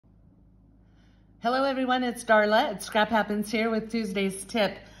Hello everyone, it's Darla. It's Scrap Happens here with Tuesday's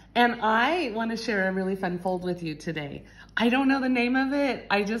tip. And I want to share a really fun fold with you today. I don't know the name of it.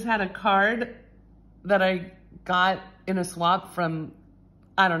 I just had a card that I got in a swap from,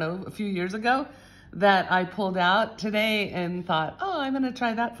 I don't know, a few years ago that I pulled out today and thought, oh, I'm going to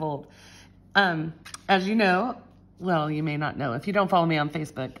try that fold. As you know, well, you may not know if you don't follow me on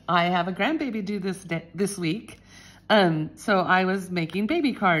Facebook, I have a grandbaby due this week. So I was making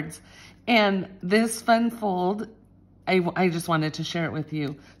baby cards. And this fun fold, I just wanted to share it with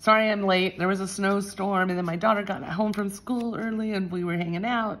you. Sorry I'm late. There was a snowstorm, and then my daughter got home from school early, and we were hanging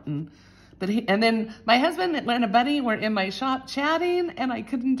out. And then my husband and a buddy were in my shop chatting, and I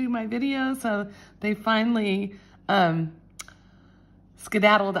couldn't do my video, so they finally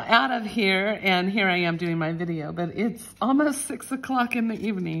skedaddled out of here, and here I am doing my video. But it's almost 6 o'clock in the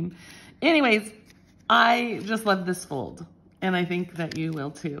evening. Anyways, I just love this fold, and I think that you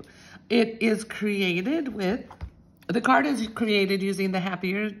will too. It is created with, the card is created using the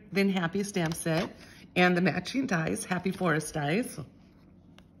Happier Than Happy stamp set and the matching dies, Happy Forest dies.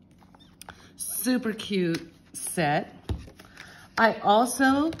 Super cute set. I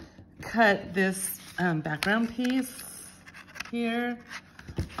also cut this background piece here.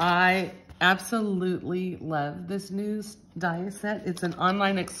 I absolutely love this new die set. It's an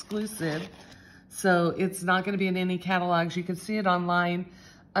online exclusive, so it's not going to be in any catalogs. You can see it online.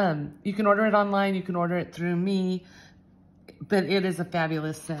 You can order it online, you can order it through me, but it is a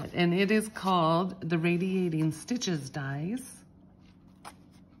fabulous set. And it is called the Radiating Stitches dies.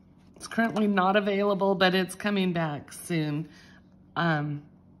 It's currently not available, but it's coming back soon. And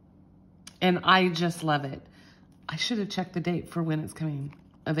I just love it. I should have checked the date for when it's coming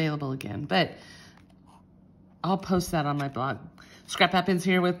available again, but I'll post that on my blog. Scrap Happens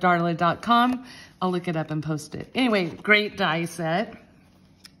here with Darla.com. I'll look it up and post it. Anyway, great die set.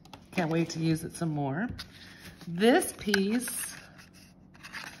 Can't wait to use it some more. This piece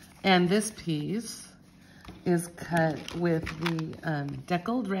and this piece is cut with the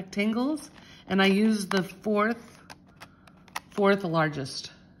deckled rectangles, and I use the fourth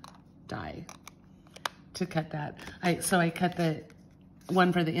largest die to cut that. So I cut the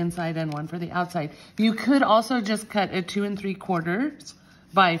one for the inside and one for the outside. You could also just cut a 2 3/4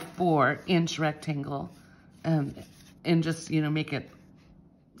 by 4 inch rectangle and just, you know, make it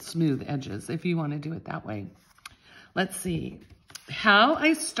smooth edges if you want to do it that way. Let's see. How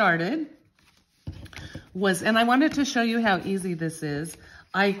I started was, and I wanted to show you how easy this is.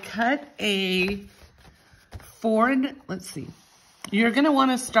 I cut a let's see. You're going to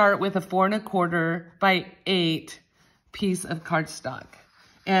want to start with a 4 1/4 by 8 piece of cardstock,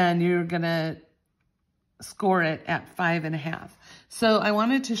 and you're going to score it at 5 1/2. So I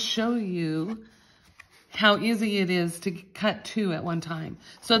wanted to show you how easy it is to cut 2 at one time.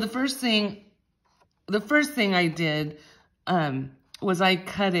 So the first thing I did was I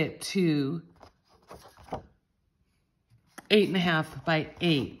cut it to 8 1/2 by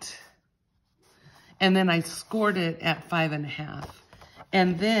 8. And then I scored it at 5 1/2.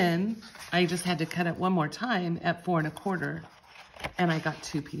 And then I just had to cut it one more time at 4 1/4, and I got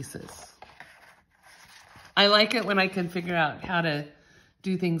 2 pieces. I like it when I can figure out how to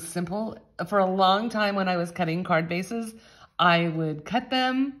do things simple. For a long time when I was cutting card bases, I would cut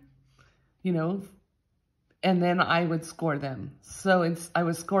them, you know, and then I would score them. So I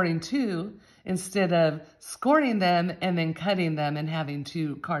was scoring 2 instead of scoring them and then cutting them and having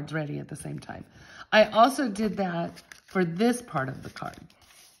 2 cards ready at the same time. I also did that for this part of the card.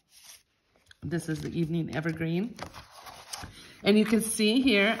 This is the Evening Evergreen. And you can see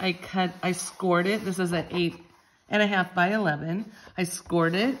here, I scored it. This is at 8 1/2 by 11. I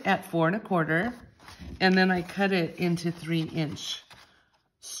scored it at 4 1/4, and then I cut it into 3 inch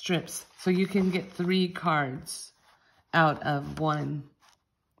strips. So you can get 3 cards out of one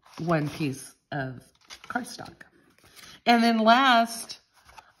piece of cardstock. And then last,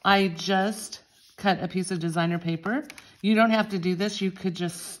 I just cut a piece of designer paper. You don't have to do this. You could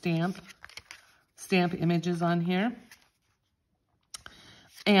just stamp images on here.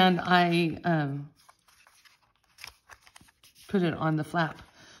 And I put it on the flap.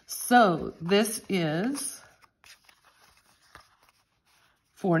 So this is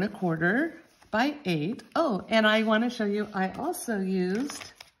 4 1/4 by 8. Oh, and I want to show you, I also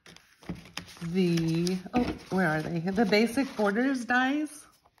used where are they? The Basic Borders dies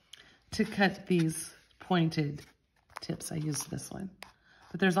to cut these pointed tips. I used this one.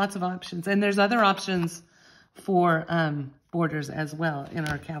 But there's lots of options. And there's other options for borders as well in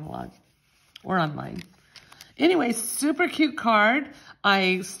our catalog or online. Anyway, super cute card.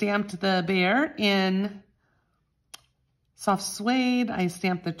 I stamped the bear in soft suede. I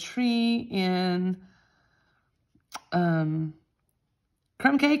stamped the tree in crumb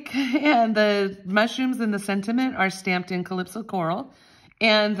cake, and the mushrooms and the sentiment are stamped in Calypso Coral.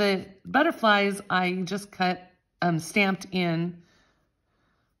 And the butterflies I just stamped in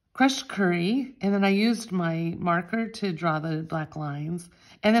crushed curry, and then I used my marker to draw the black lines.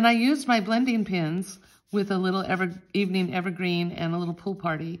 And then I used my blending pins with a little evening evergreen and a little pool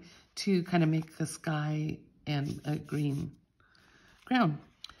party to kind of make the sky and a green ground.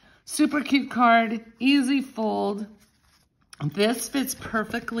 Super cute card, easy fold. This fits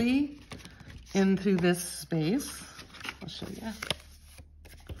perfectly into this space. I'll show you.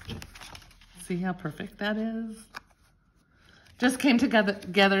 See how perfect that is? Just came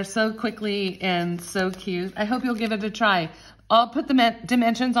together so quickly and so cute. I hope you'll give it a try. I'll put the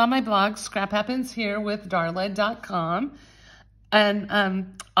dimensions on my blog, scraphappensherewithdarla.com. And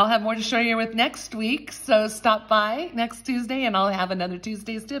I'll have more to show you with next week. So stop by next Tuesday and I'll have another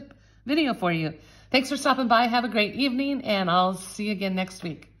Tuesday's Tip video for you. Thanks for stopping by. Have a great evening and I'll see you again next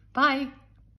week. Bye.